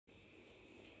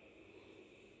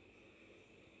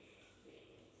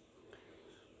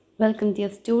Welcome, dear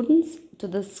students, to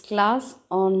this class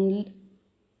on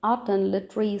art and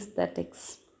literary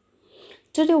aesthetics.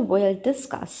 Today we'll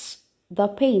discuss the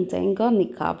painting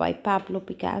Guernica by Pablo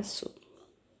Picasso.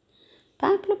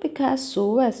 Pablo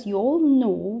Picasso, as you all know,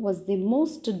 was the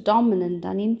most dominant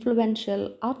and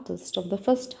influential artist of the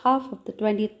first half of the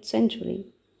 20th century.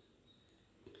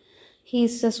 He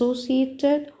is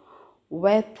associated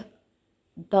with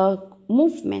the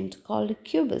movement called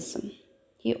Cubism.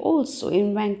 He also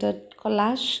invented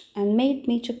collage and made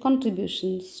major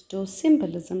contributions to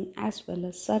symbolism as well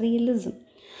as surrealism.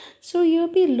 So you'll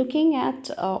be looking at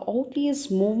all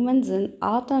these movements in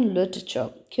art and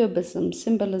literature: Cubism,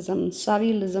 symbolism,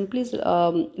 surrealism. Please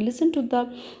listen to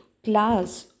the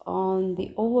class on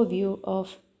the overview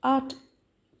of art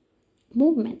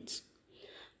movements.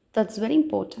 That's very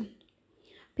important.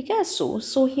 Picasso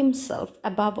saw himself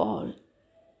above all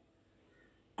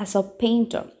as a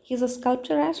painter. He's a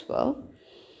sculptor as well.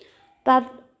 That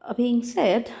being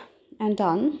said and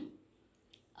done,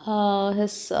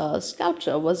 his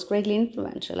sculpture was greatly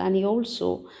influential, and he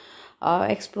also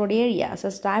explored areas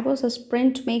as diverse as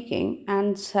printmaking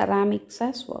and ceramics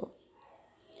as well.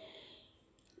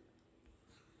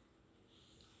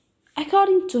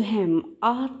 According to him,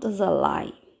 art is a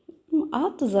lie.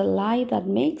 Art is a lie that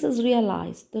makes us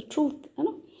realize the truth.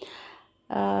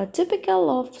 Typical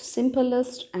of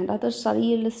simplest and other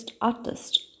surrealist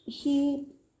artists, he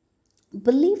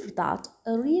believed that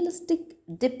a realistic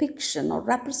depiction or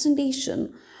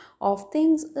representation of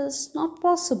things is not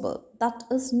possible. That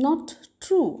is not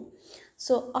true.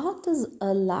 So art is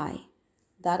a lie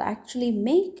that actually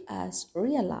make us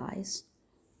realize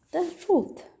the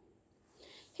truth.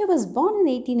 He was born in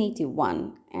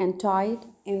 1881 and died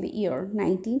in the year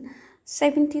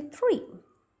 1973.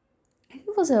 He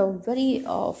was a very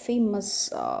famous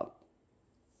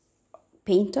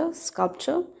painter,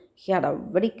 sculptor. He had a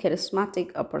very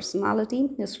charismatic personality.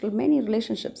 He had many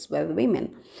relationships with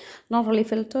women, not only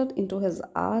filtered into his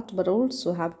art, but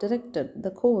also have directed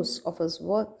the course of his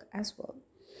work as well.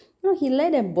 He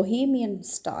led a bohemian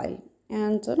style,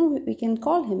 and we can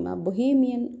call him a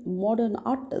bohemian modern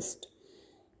artist.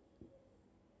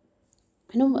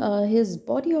 His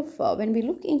body of when we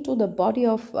look into the body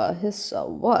of his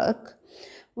work,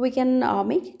 we can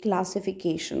make a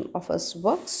classification of his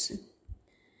works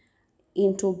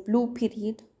into blue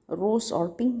period, rose or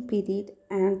pink period,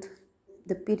 and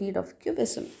the period of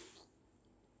Cubism.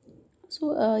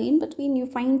 So in between you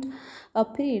find a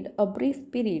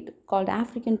brief period called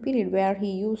African period, where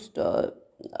he used a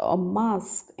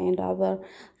mask and other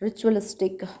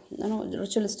ritualistic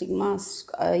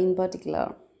mask in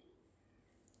particular.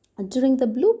 During the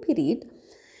blue period,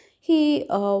 he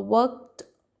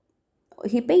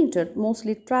painted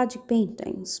mostly tragic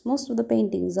paintings. Most of the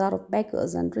paintings are of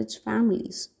beggars and rich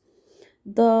families.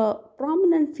 The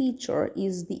prominent feature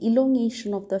is the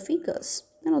elongation of the figures.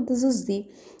 This is the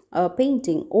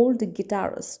painting Old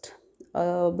Guitarist,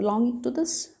 belonging to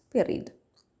this period.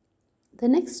 The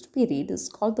next period is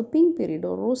called the pink period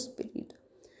or rose period.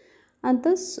 And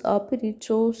this period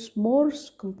shows more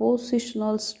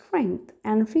compositional strength,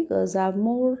 and figures have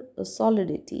more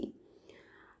solidity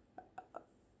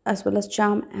as well as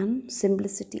charm and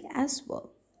simplicity as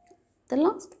well. The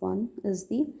last one is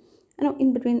the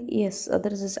in between, yes,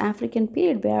 there is this African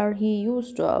period where he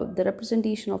used the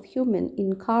representation of human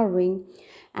in carving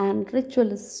and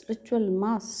ritual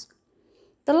mask.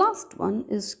 The last one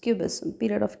is Cubism,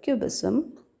 period of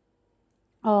Cubism,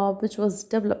 which was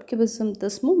developed. Cubism,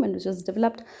 this movement which was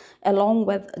developed along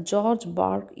with George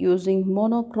Bark, using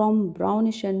monochrome,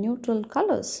 brownish and neutral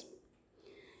colors.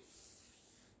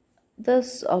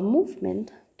 This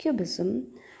movement, Cubism,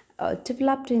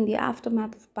 developed in the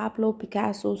aftermath of Pablo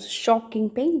Picasso's shocking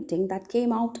painting that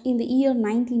came out in the year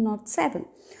 1907,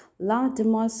 La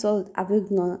Demoiselle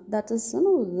Aveugle, that is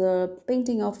the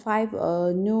painting of 5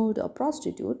 nude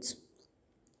prostitutes.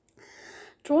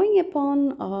 Drawing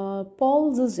upon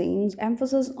Paul Cézane's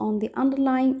emphasis on the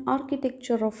underlying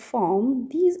architecture of form,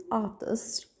 these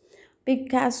artists,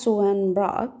 Picasso and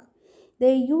Braque,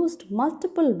 they used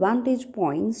multiple vantage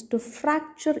points to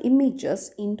fracture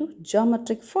images into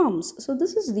geometric forms. So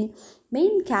this is the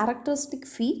main characteristic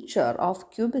feature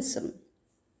of Cubism.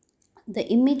 The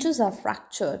images are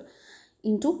fractured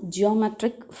into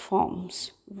geometric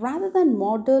forms rather than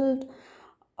modeled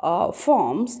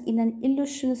forms in an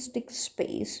illusionistic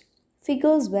space.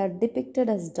 Figures were depicted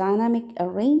as dynamic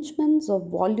arrangements of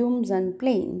volumes and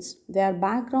planes, where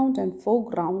background and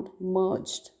foreground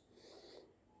merged.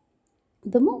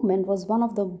 The movement was one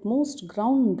of the most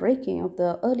groundbreaking of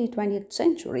the early 20th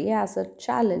century, as it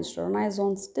challenged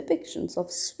Renaissance depictions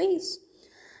of space.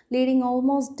 leading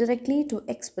almost directly to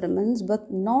experiments with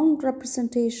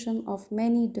non-representation of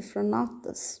many different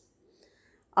artists.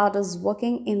 Artists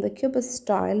working in the Cubist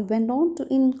style went on to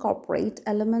incorporate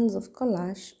elements of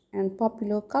collage and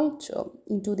popular culture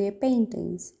into their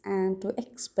paintings and to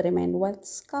experiment with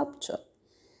sculpture.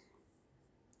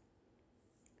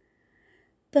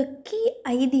 The key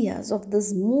ideas of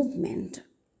this movement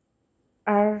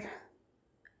are,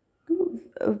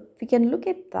 we can look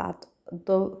at that,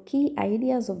 the key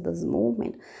ideas of this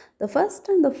movement. The first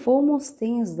and the foremost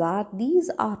thing is that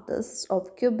these artists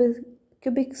of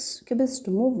Cubist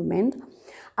movement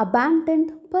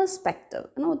abandoned perspective.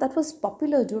 That was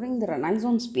popular during the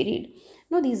Renaissance period.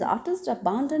 These artists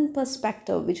abandoned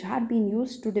perspective, which had been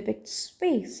used to depict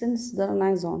space since the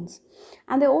Renaissance,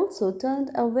 and they also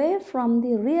turned away from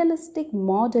the realistic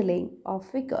modeling of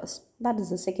figures. That is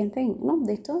the second thing.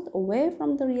 They turned away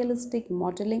from the realistic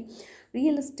modeling,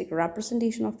 realistic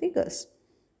representation of figures.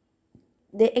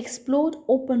 They explored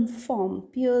open form,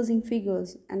 piercing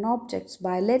figures and objects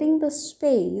by letting the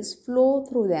space flow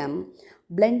through them,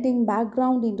 blending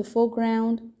background into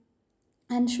foreground,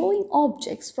 and showing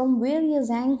objects from various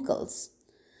angles.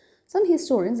 Some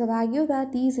historians have argued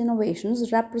that these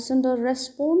innovations represent a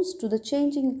response to the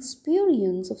changing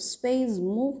experience of space,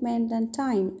 movement, and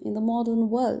time in the modern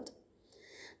world.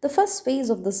 The first phase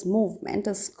of this movement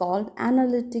is called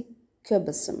analytic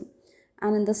cubism.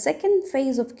 And in the second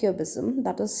phase of cubism,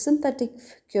 that is synthetic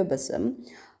cubism,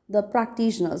 the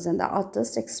practitioners and the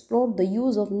artists explored the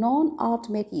use of non-art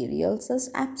materials as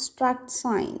abstract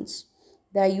signs.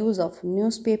 Their use of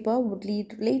newspaper would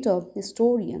lead later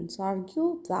historians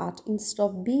argue that instead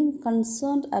of being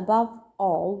concerned above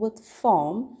all with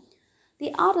form,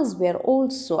 the artists were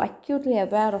also acutely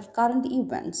aware of current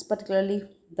events, particularly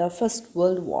the First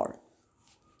World War.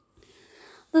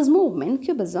 This movement,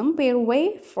 Cubism, paved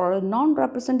way for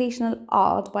non-representational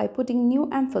art by putting new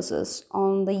emphasis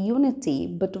on the unity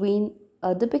between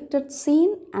a depicted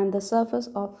scene and the surface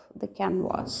of the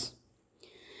canvas.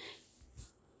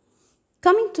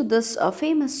 Coming to this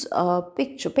famous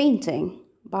picture painting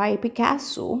by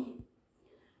Picasso,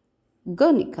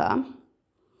 Guernica,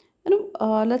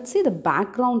 let's see the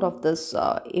background of this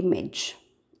image,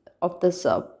 of this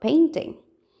painting.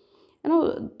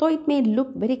 Though it may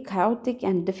look very chaotic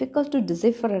and difficult to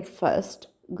decipher at first,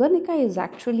 Guernica is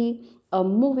actually a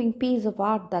moving piece of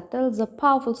art that tells a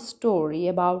powerful story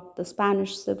about the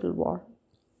Spanish Civil War.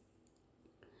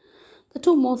 The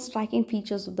two most striking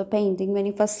features of the painting when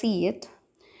you first see it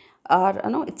are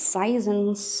its size,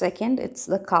 and second, it's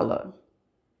the color.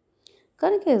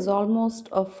 Guernica is almost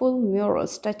a full mural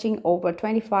stretching over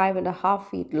 25 and a half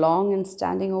feet long and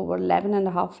standing over 11 and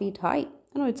a half feet high.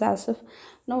 It's as if,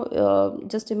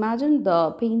 just imagine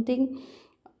the painting,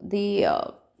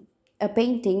 a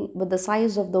painting with the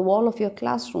size of the wall of your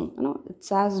classroom. It's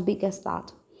as big as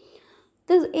that.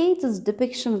 This aids its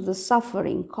depiction of the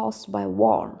suffering caused by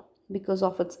war because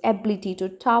of its ability to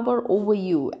tower over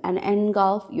you and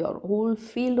engulf your whole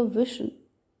field of vision.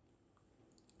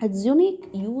 Its unique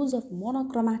use of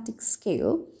monochromatic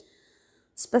scale,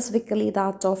 specifically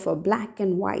that of black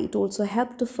and white, also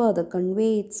helped to further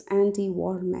convey its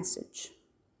anti-war message.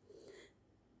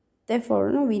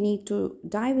 Therefore, we need to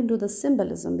dive into the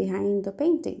symbolism behind the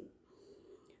painting.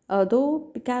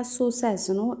 Though Picasso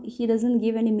says, he doesn't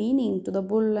give any meaning to the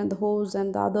bull and the horse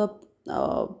and the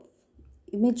other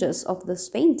images of this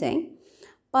painting,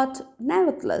 but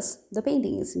nevertheless, the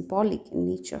painting is symbolic in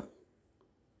nature.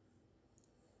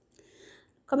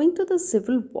 Coming to the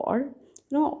Civil War,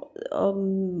 a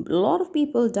lot of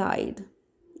people died.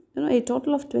 A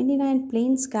total of 29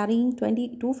 planes carrying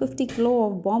 250 kilo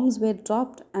of bombs were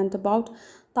dropped and about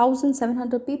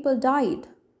 1,700 people died.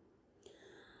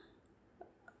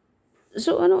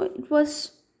 So, it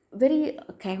was very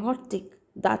chaotic,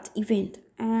 that event.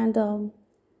 And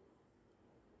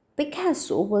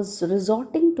Picasso was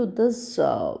resorting to this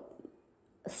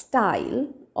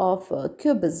style of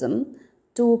Cubism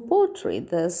to portray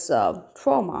this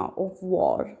trauma of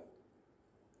war.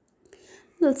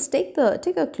 Let's take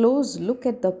a close look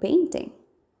at the painting.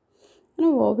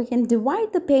 We can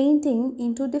divide the painting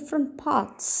into different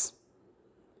parts.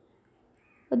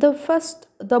 The first,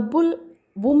 the bull,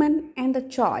 woman, and the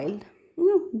child.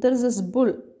 There is this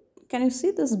bull. Can you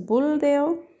see this bull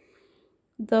there?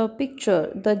 The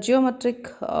picture, the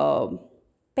geometric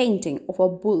painting of a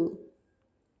bull.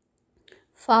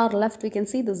 Far left, we can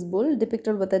see this bull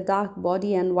depicted with a dark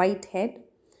body and white head.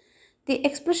 The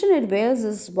expression it wears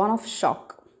is one of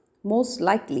shock, most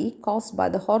likely caused by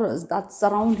the horrors that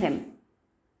surround him.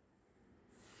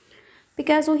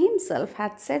 Picasso himself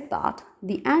had said that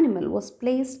the animal was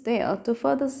placed there to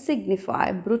further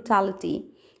signify brutality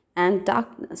and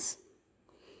darkness.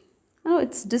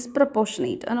 It's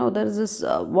disproportionate. There is this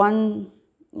one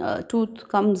tooth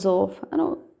comes off.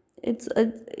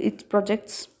 It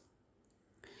projects.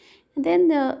 And then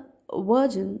the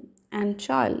virgin and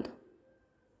child.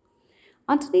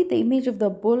 Underneath the image of the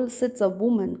bull sits a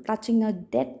woman clutching a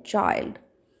dead child,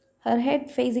 her head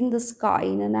facing the sky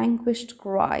in an anguished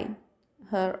cry,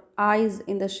 her eyes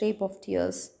in the shape of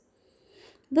tears.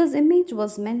 This image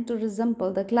was meant to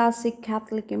resemble the classic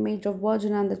Catholic image of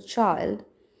Virgin and the Child,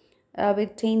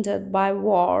 with tainted by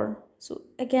war. So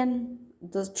again,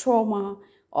 the trauma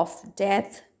of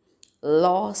death,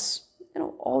 loss,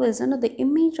 all this. The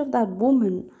image of that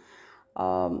woman,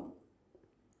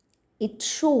 it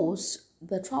shows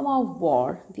the trauma of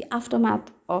war, the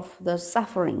aftermath of the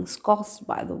sufferings caused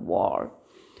by the war.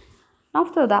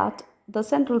 After that, the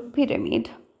central pyramid,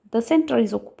 the center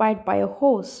is occupied by a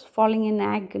horse falling in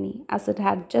agony as it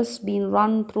had just been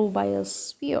run through by a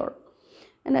spear,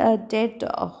 and a dead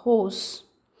horse,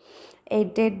 a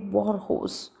dead war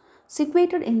horse.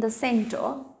 Situated in the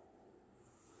center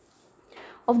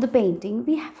of the painting,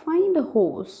 we find a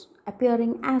horse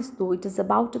appearing as though it is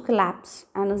about to collapse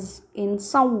and is in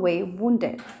some way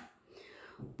wounded.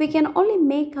 We can only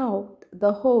make out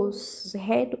the horse's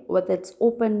head with its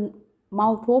open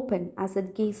mouth open as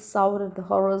it gazes out at the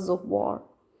horrors of war.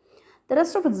 The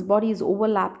rest of its body is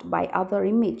overlapped by other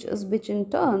images, which in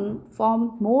turn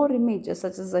form more images,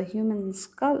 such as a human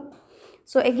skull.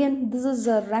 So, again, this is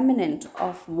a remnant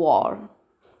of war.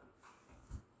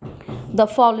 The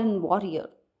fallen warrior,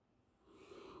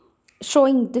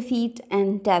 showing defeat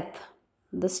and death.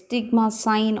 The stigma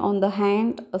sign on the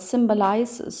hand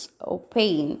symbolizes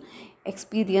pain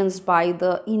experienced by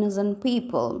the innocent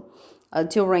people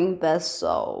during this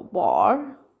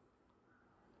war.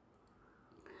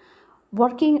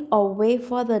 Working our way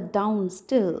further down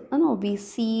still, we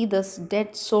see this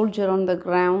dead soldier on the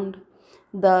ground.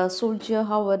 The soldier,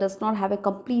 however, does not have a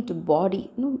complete body.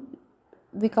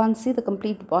 We can't see the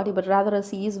complete body, but rather a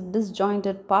series of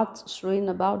disjointed parts strewn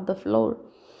about the floor.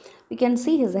 We can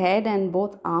see his head and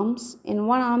both arms. In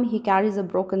one arm, he carries a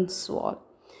broken sword,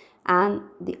 and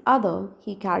the other,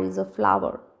 he carries a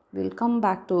flower. We'll come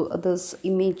back to these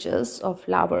images of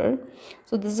flower.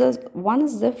 So this is one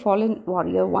is the fallen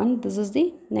warrior one. This is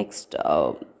the next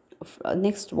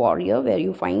warrior, where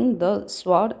you find the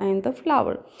sword and the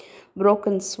flower.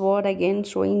 Broken sword again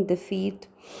showing defeat.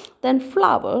 Then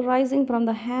flower rising from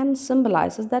the hand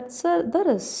symbolizes that there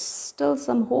is still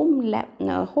some hope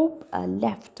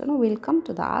left. We'll come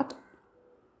to that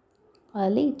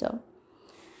later.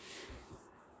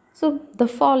 So the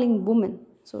falling woman.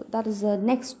 So that is the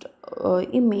next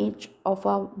image of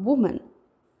a woman.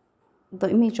 The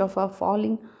image of a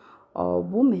falling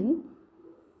woman.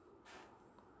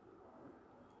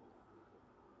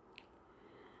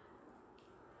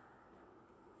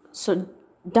 So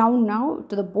down now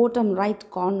to the bottom right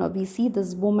corner, we see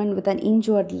this woman with an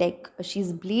injured leg.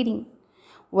 She's bleeding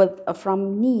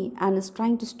from knee and is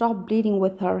trying to stop bleeding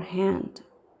with her hand.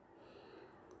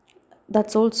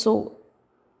 That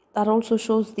also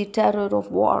shows the terror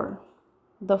of war.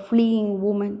 The fleeing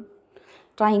woman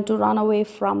trying to run away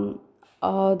from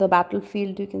the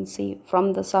battlefield, you can see,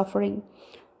 from the suffering.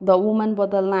 The woman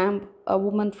with the lamp, a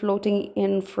woman floating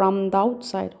in from the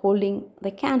outside, holding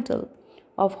the candle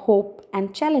of hope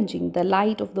and challenging the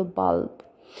light of the bulb.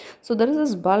 So there is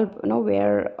this bulb,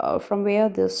 where from where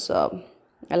this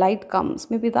light comes.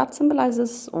 Maybe that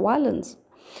symbolizes violence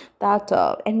that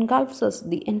engulfs us,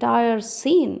 the entire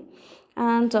scene,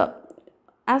 and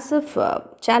as if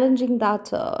challenging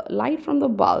that light from the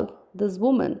bulb, this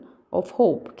woman of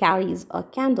hope carries a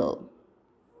candle.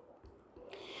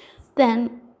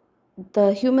 Then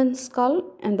the human skull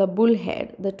and the bull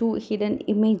head, the two hidden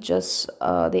images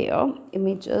there,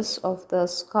 images of the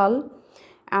skull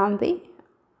and the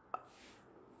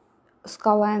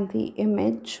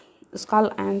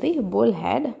bull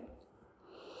head.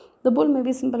 The bull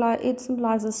maybe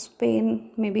symbolizes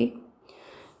pain, maybe.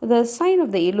 The sign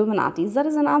of the Illuminatis, there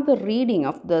is another reading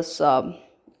of this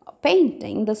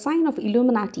painting. The sign of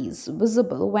Illuminati is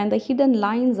visible when the hidden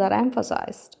lines are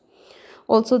emphasized.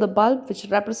 Also the bulb, which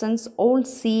represents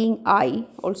all-seeing eye,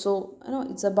 also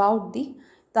it's about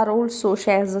that also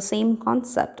shares the same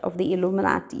concept of the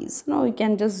Illuminatis. You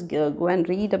can just go and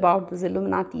read about these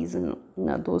Illuminatis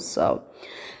and those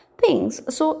things.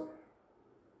 So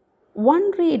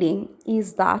one reading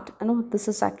is that this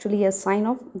is actually a sign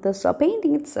of this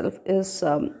painting itself is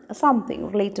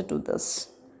something related to this.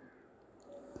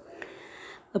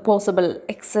 The possible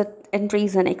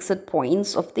entries and exit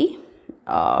points of the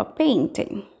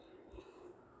painting.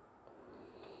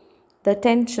 the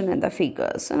tension in the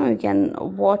figures. You can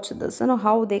watch this.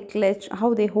 How they clutch,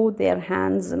 how they hold their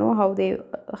hands. The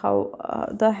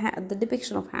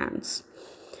depiction of hands.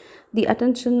 The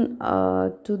attention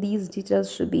to these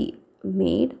details should be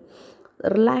made.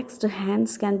 Relaxed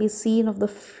hands can be seen of the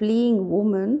fleeing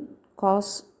woman,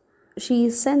 cause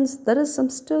she sensed there is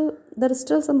still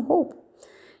some hope.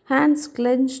 Hands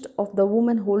clenched of the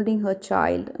woman holding her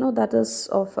child. That is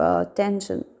of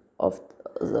tension, of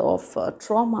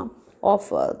trauma,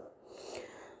 of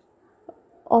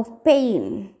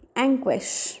pain,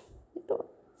 anguish.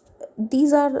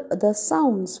 These are the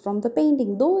sounds from the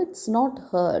painting, though it's not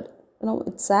heard.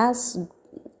 It's as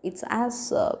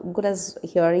good as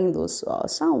hearing those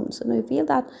sounds. You feel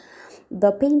that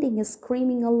the painting is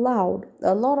screaming aloud.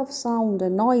 A lot of sound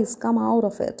and noise come out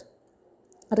of it,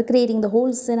 recreating the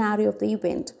whole scenario of the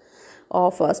event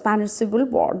of Spanish Civil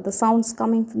War. The sounds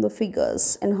coming from the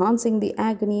figures, enhancing the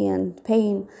agony and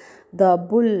pain. The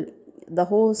bull, the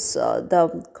horse,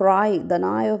 the cry, the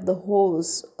neigh of the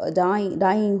horse,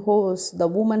 dying horse, the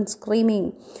woman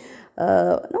screaming.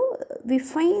 No, we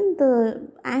find the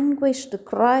anguished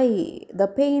cry, the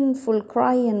painful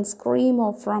cry and scream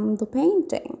from the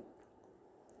painting.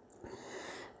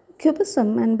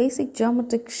 Cubism and basic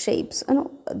geometric shapes.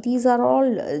 These are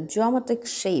all geometric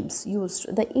shapes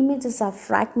used. The images are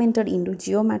fragmented into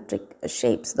geometric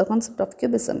shapes. The concept of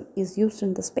cubism is used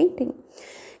in this painting,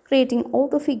 creating all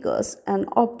the figures and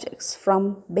objects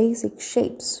from basic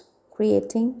shapes,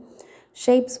 creating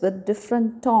shapes with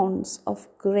different tones of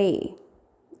gray.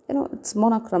 It's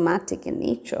monochromatic in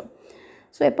nature.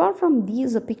 So apart from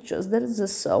these pictures, there is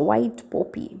this white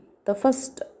poppy. The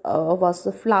first was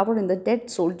the flower in the dead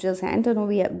soldier's hand.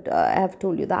 I have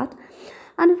told you that.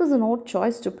 And it was an odd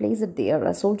choice to place it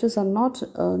there. Soldiers are not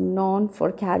known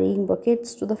for carrying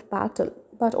buckets to the battle,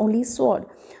 but only sword.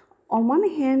 On one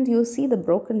hand, you see the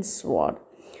broken sword.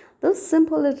 This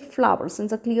simple little flower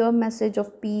sends a clear message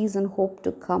of peace and hope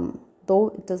to come.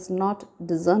 Though it is not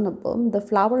discernible, the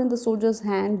flower in the soldier's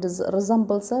hand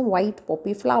resembles a white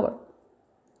poppy flower.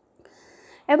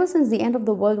 Ever since the end of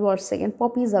the World War II,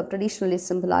 poppies have traditionally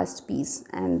symbolized peace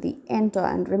and the end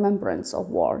and remembrance of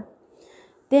war.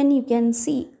 Then you can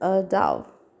see a dove.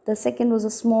 The second was a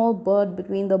small bird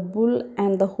between the bull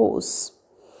and the horse.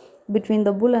 Between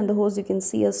the bull and the horse, you can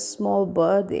see a small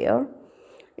bird there.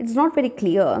 It's not very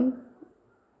clear.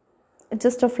 It's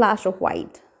just a flash of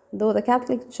white. Though the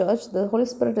Catholic Church, the Holy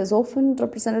Spirit is often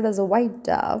represented as a white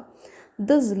dove,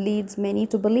 this leads many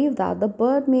to believe that the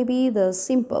bird may be the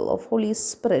symbol of Holy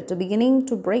Spirit beginning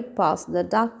to break past the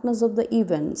darkness of the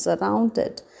events around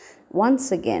it,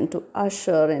 once again to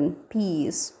usher in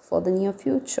peace for the near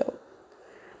future.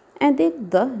 And then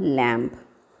the lamp.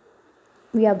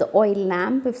 We have the oil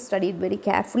lamp. If studied very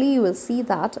carefully, you will see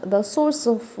that the source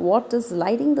of what is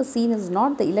lighting the scene is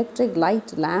not the electric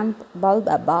light lamp bulb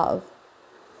above,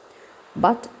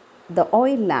 but the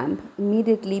oil lamp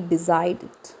immediately beside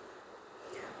it.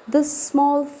 This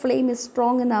small flame is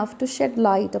strong enough to shed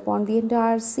light upon the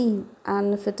entire scene,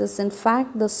 and if it is in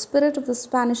fact the spirit of the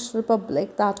Spanish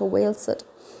Republic that avails it,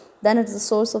 then it is a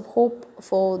source of hope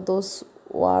for those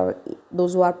who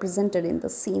are presented in the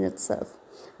scene itself,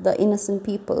 the innocent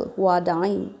people who are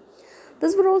dying.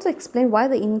 This would also explain why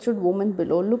the injured woman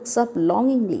below looks up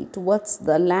longingly towards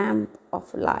the lamp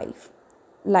of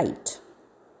light.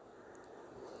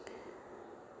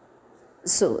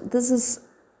 So this is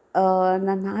an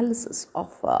analysis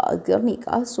of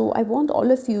Guernica. So I want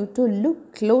all of you to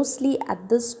look closely at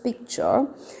this picture,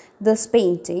 this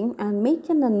painting, and make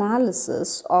an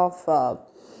analysis of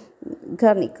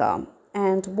Guernica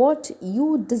and what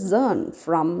you discern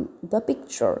from the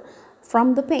picture,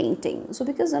 from the painting. So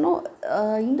because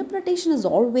interpretation is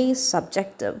always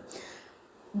subjective.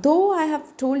 Though I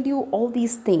have told you all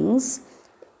these things,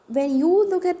 when you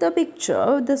look at the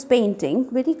picture, this painting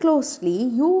very closely,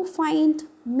 you find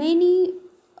many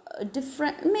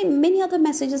other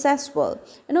messages as well.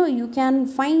 You can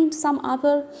find some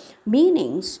other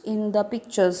meanings in the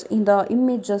pictures, in the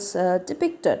images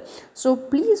depicted. So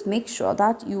please make sure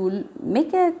that you will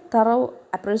make a thorough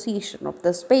appreciation of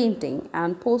this painting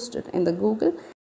and post it in the Google.